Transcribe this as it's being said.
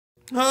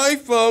Hi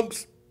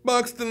folks,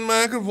 Buxton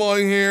McAvoy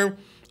here,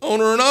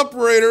 owner and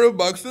operator of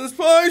Buxton's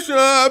Pie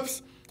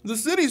Shops, the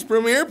city's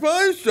premier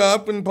pie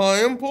shop and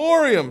pie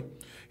emporium.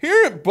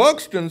 Here at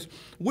Buxton's,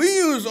 we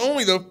use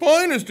only the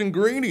finest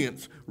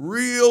ingredients,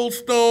 real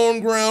stone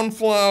ground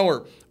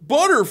flour,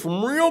 butter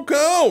from real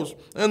cows,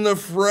 and the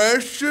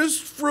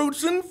freshest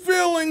fruits and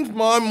fillings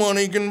my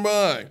money can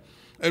buy.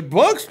 At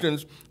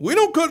Buxton's, we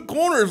don't cut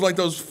corners like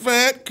those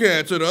fat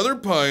cats at other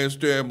pie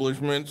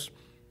establishments.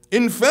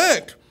 In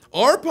fact,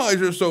 our pies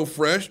are so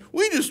fresh,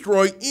 we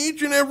destroy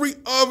each and every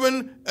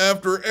oven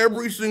after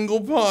every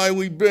single pie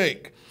we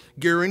bake,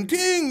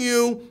 guaranteeing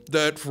you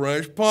that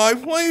fresh pie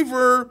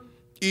flavor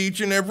each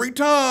and every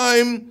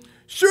time.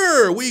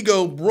 Sure, we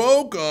go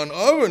broke on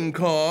oven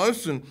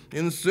costs and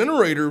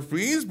incinerator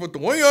fees, but the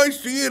way I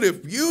see it,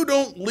 if you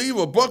don't leave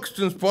a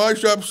Buxton's Pie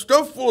Shop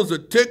stuffed full as a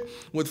tick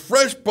with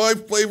fresh pie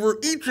flavor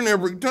each and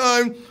every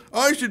time,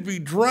 I should be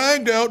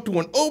dragged out to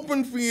an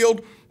open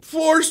field,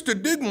 forced to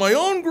dig my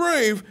own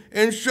grave,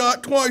 and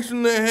shot twice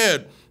in the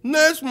head. And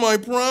that's my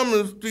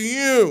promise to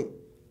you.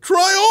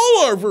 Try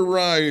all our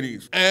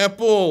varieties.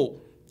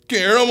 Apple,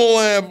 caramel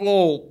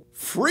apple,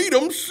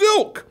 freedom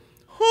silk,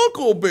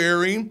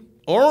 huckleberry,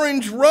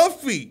 orange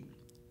ruffy,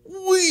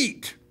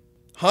 wheat,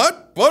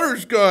 hot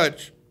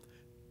butterscotch,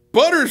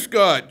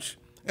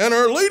 and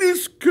our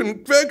latest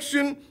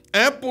confection,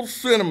 apple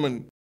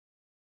cinnamon.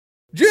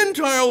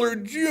 Gentile or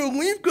Jew,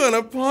 we've got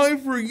a pie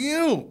for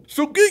you.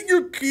 So get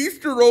your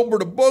keister over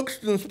to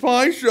Buxton's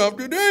Pie Shop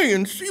today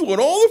and see what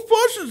all the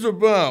fuss is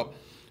about.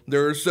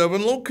 There are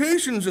 7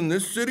 locations in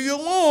this city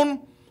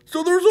alone,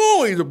 so there's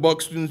always a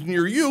Buxton's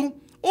near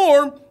you.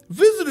 Or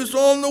visit us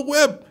on the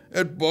web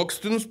at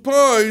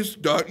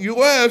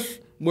buxtonspies.us,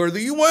 where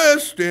the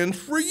US stands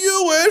for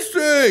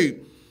USA.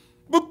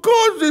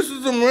 Because this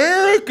is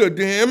America,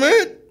 damn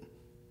it!